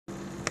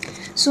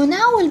So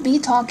now we'll be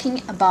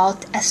talking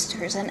about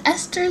esters, and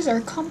esters are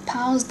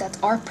compounds that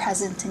are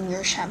present in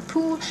your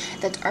shampoo,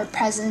 that are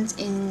present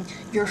in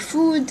your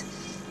food,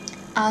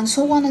 and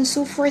so on and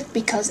so forth,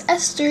 because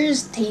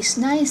esters taste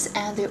nice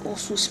and they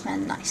also smell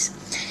nice.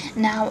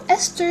 Now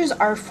esters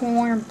are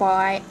formed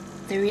by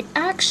the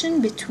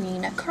reaction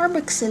between a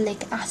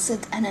carboxylic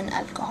acid and an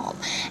alcohol,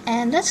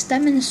 and let's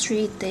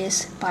demonstrate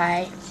this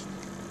by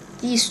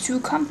these two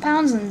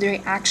compounds and the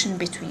reaction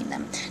between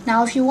them.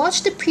 Now if you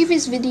watched the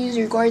previous videos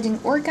regarding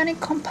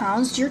organic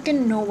compounds, you're gonna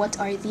know what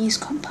are these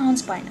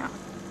compounds by now.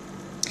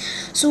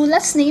 So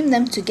let's name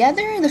them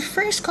together. The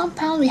first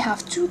compound, we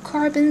have two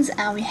carbons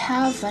and we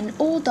have an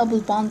O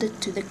double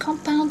bonded to the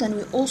compound, and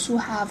we also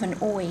have an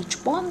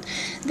OH bond.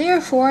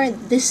 Therefore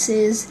this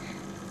is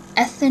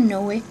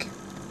ethanoic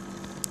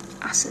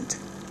acid.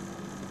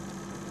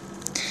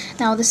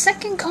 Now the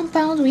second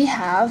compound we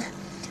have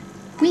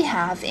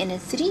in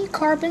it 3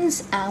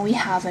 carbons and we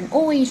have an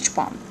OH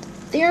bond.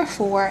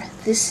 Therefore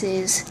this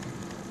is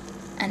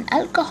an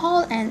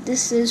alcohol and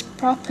this is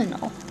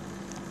propanol.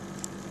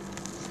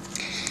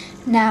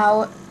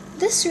 Now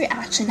this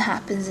reaction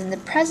happens in the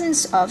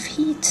presence of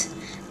heat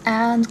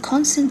and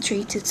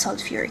concentrated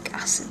sulfuric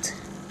acid.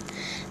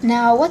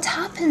 Now what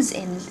happens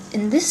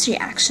in this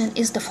reaction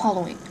is the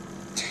following.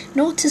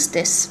 Notice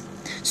this.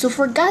 So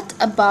forget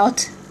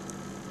about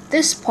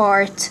this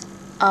part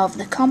of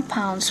the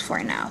compounds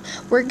for now.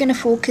 We're gonna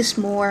focus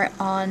more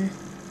on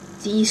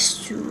these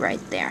two right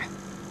there.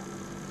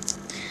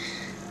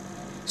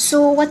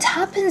 So what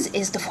happens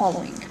is the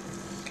following.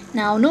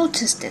 Now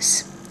notice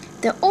this.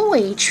 The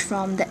OH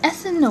from the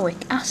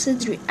ethanoic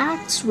acid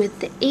reacts with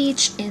the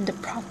H in the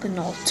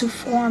propanol to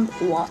form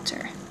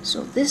water.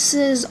 So this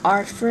is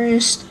our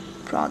first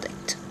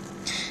product.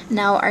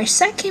 Now our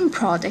second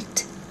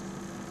product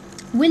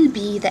will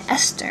be the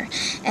ester,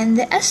 and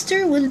the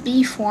ester will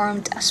be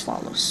formed as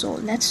follows. So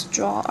let's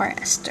draw our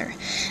ester.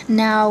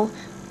 Now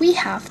we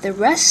have the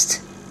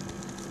rest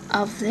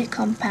of the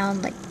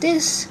compound like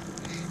this,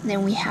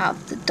 then we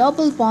have the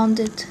double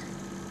bonded,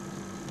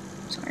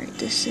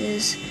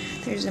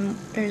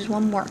 there's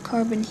one more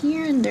carbon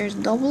here and there's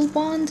double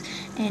bond,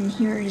 and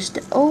here is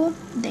the O.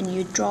 Then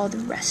you draw the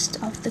rest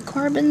of the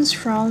carbons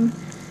from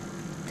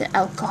the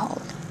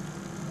alcohol.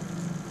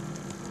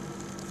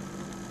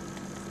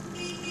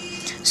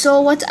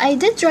 So what I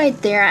did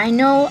right there, I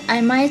know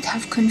I might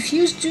have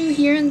confused you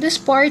here in this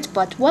part,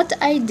 but what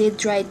I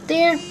did right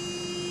there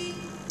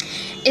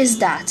is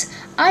that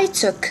I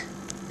took,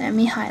 let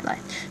me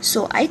highlight,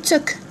 so I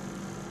took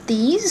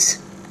these,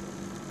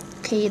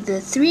 okay,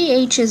 the 3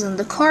 H's on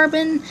the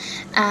carbon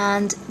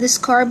and this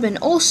carbon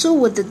also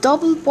with the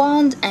double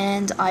bond,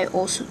 and I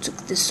also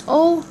took this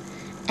O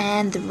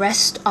and the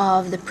rest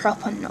of the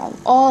propanol,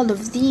 all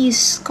of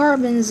these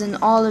carbons and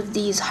all of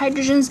these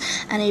hydrogens,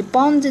 and I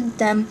bonded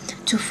them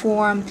to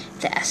form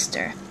the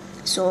ester.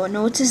 So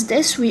notice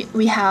this,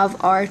 we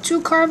have our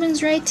 2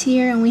 carbons right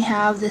here and we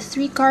have the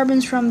 3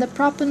 carbons from the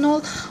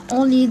propanol.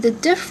 Only the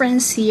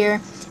difference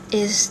here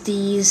is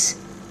these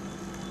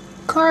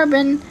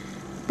carbon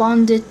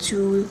bonded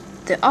to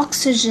the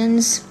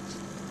oxygens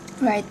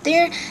right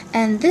there,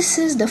 and this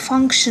is the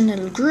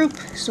functional group.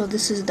 So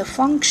this is the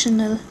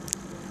functional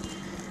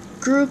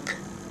group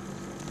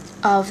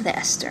of the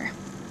ester.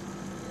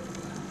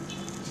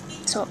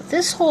 So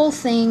this whole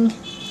thing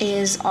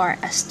is our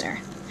ester.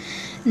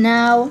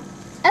 Now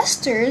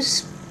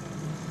esters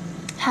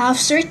have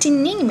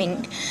certain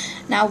naming.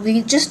 Now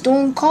we just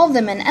don't call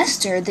them an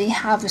ester, they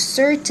have a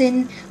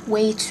certain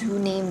way to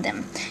name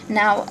them.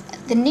 Now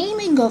the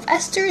naming of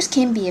esters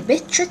can be a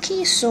bit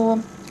tricky,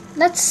 so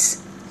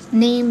let's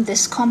name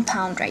this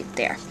compound right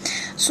there.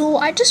 So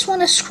I just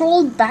want to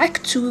scroll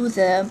back to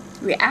the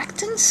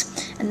reactants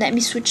and let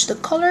me switch the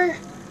color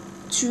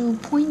to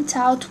point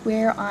out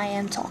where I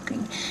am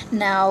talking.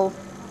 Now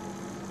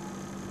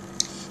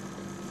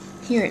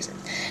here is it.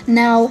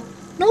 Now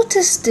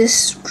notice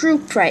this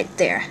group right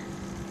there.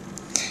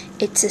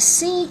 It's a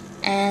C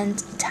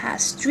and it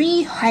has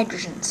 3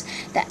 hydrogens.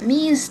 That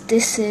means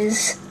this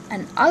is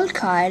an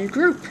alkyl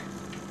group.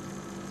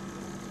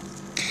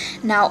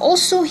 Now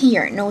also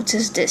here,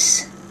 notice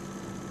this.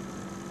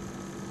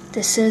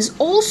 This is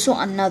also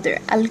another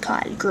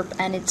alkyl group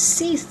and it's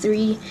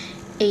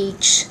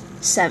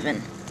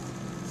C3H7.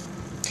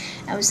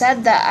 And we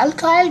said that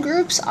alkyl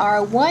groups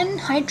are 1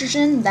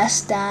 hydrogen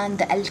less than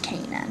the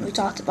alkane, and we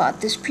talked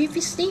about this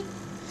previously.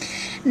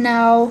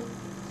 Now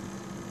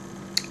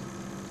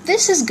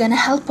this is gonna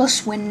help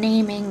us when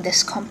naming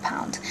this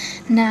compound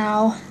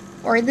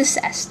or this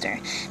ester.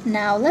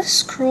 Now let's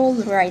scroll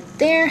right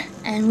there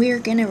and we're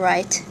gonna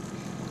write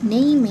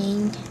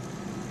naming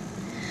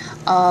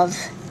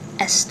of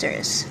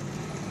esters.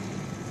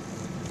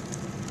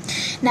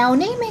 Now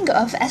naming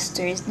of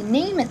esters, the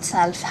name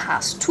itself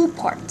has 2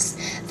 parts.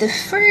 The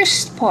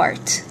first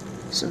part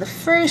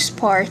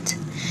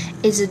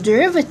is a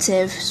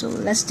derivative, so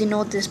let's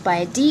denote this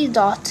by D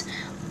dot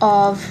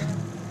of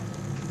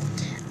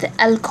the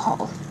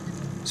alcohol.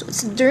 So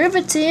it's a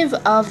derivative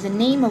of the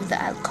name of the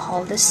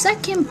alcohol. The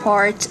second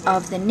part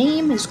of the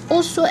name is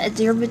also a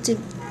derivative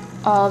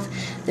of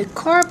the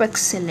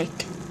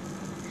carboxylic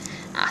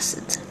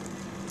acid.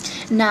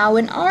 Now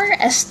in our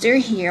ester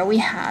here we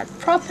had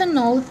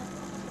propanol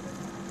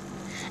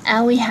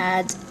and we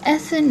had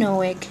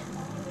ethanoic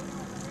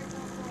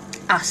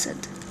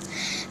acid.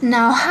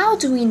 Now how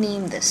do we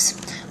name this?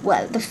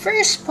 Well, the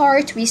first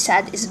part we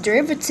said is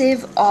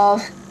derivative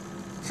of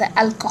the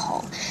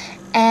alcohol,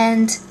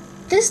 and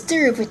this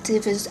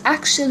derivative is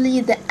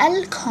actually the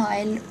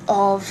alkyl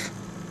of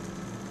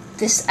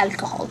this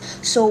alcohol.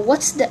 So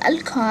what's the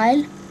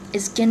alkyl?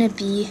 Is gonna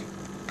be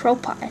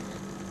propyl.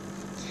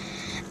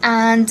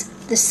 And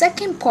the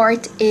second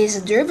part is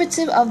a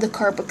derivative of the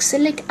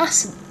carboxylic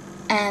acid,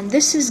 and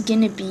this is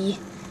gonna be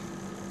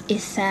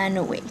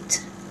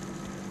ethanoate.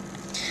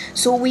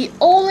 So we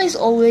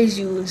always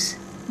use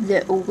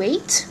the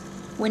weight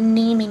when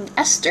naming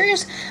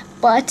esters,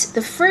 but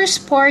the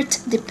first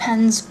part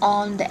depends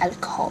on the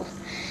alcohol.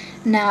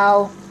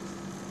 Now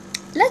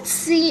let's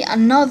see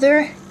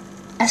another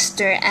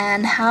ester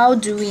and how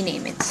do we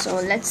name it. So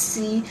let's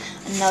see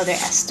another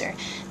ester.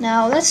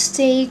 Now let's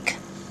take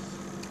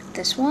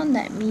this one,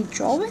 let me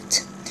draw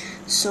it.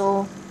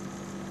 So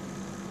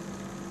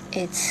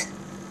it's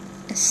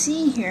a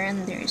C here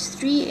and there's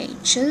 3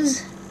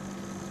 H's,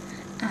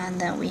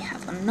 and then we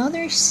have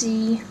another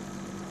C,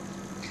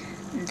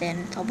 and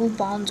then double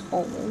bond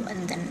O,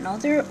 and then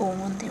another O,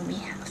 and then we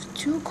have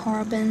 2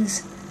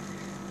 carbons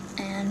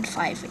and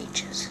 5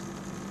 H's.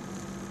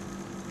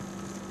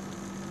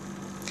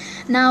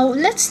 Now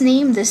let's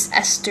name this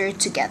ester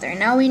together.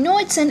 Now we know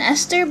it's an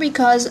ester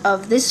because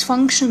of this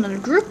functional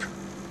group.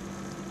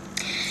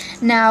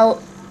 Now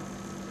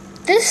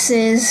this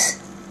is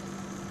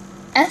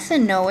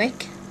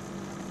ethanoic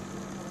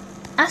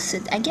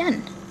acid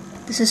again.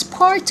 This is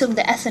part of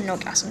the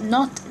ethanoic acid,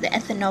 not the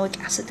ethanoic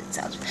acid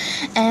itself.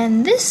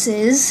 And this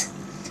is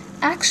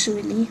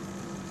actually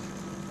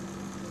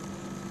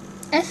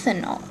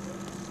ethanol.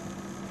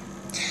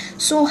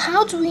 So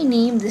how do we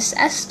name this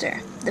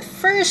ester? The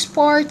first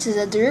part is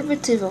a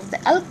derivative of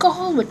the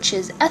alcohol, which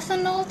is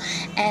ethanol,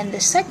 and the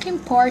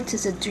second part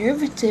is a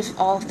derivative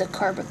of the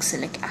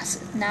carboxylic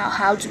acid. Now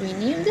how do we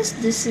name this?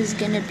 This is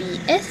gonna be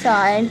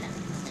ethyl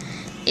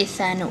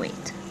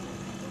ethanoate.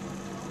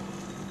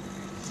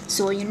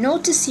 So you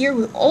notice here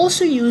we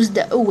also use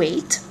the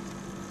weight,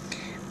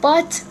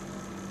 but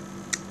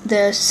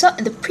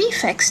the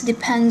prefix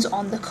depends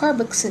on the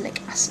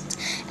carboxylic acid,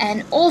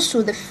 and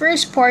also the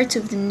first part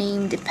of the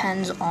name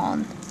depends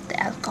on the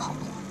alcohol.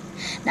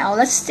 Now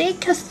let's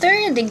take a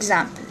third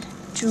example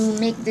to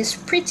make this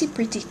pretty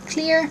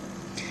clear.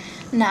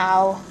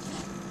 Now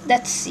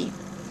let's see,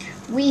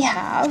 we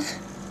have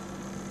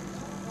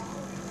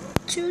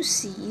 2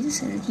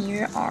 C's and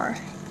here are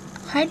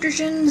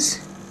hydrogens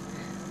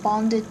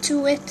bonded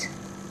to it,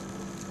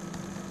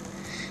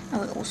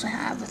 and we also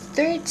have a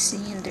third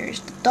C, and there's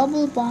the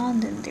double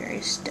bond and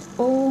there's the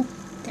O.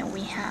 Then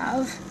we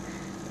have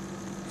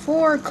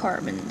 4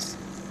 carbons,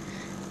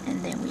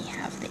 and then we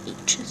have the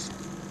H's.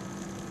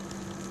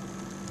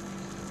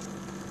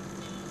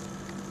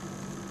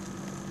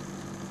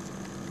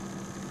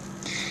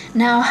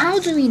 Now how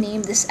do we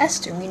name this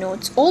ester? We know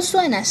it's also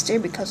an ester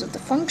because of the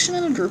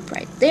functional group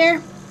right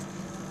there.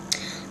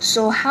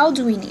 So how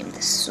do we name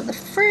this? So the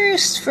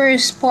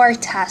first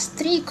part has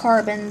 3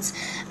 carbons,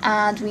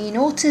 and we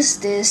notice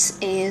this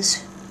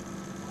is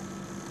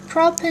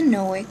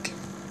propanoic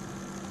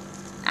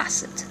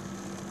acid.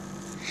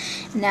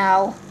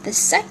 Now the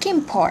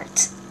second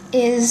part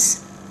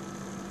is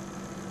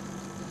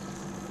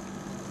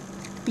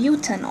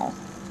butanol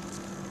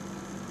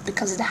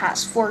because it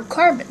has 4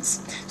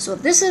 carbons. So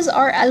this is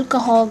our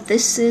alcohol,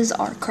 this is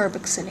our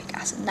carboxylic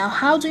acid. Now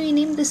how do we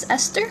name this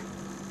ester?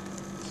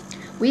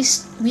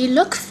 We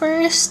look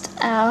first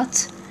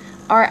at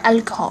our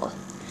alcohol.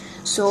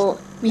 So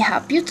we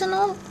have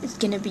butanol, it's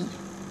gonna be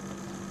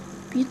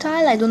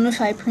butyl, I don't know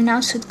if I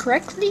pronounced it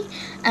correctly,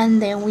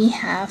 and then we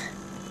have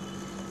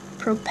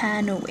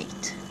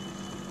propanoate.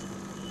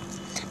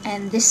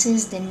 And this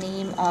is the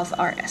name of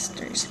our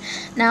esters.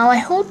 Now I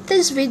hope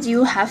this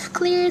video have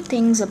cleared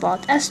things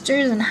about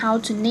esters and how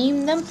to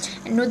name them.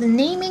 I know the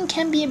naming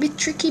can be a bit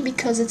tricky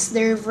because it's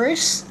the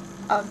reverse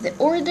of the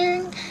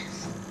ordering.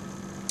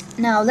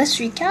 Now let's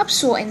recap.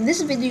 So in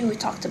this video we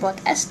talked about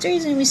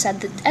esters, and we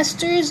said that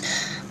esters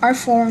are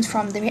formed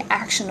from the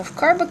reaction of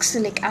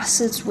carboxylic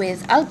acids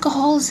with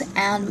alcohols,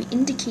 and we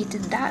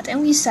indicated that,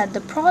 and we said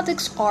the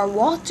products are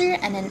water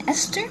and an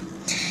ester.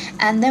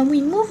 And then we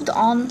moved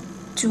on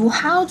to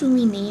how do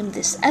we name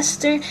this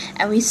ester,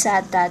 and we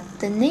said that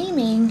the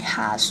naming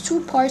has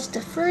 2 parts.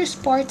 The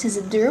first part is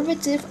a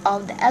derivative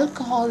of the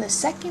alcohol, the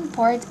second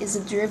part is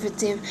a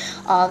derivative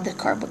of the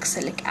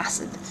carboxylic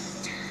acid.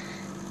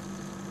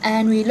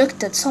 And we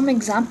looked at some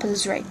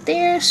examples right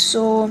there.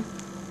 So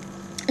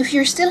if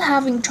you're still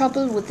having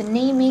trouble with the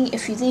naming,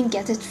 if you didn't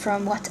get it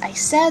from what I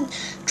said,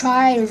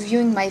 try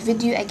reviewing my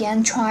video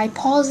again, try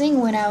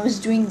pausing when I was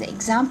doing the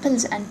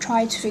examples and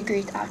try to figure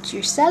it out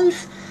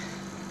yourself.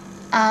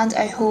 and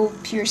I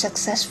hope you're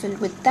successful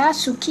with that.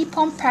 So keep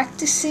on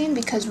practicing,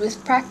 because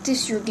with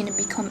practice you're gonna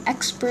become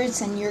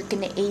experts and you're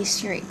gonna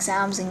ace your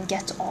exams and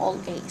get all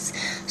A's.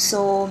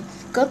 So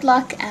good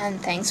luck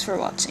and thanks for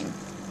watching.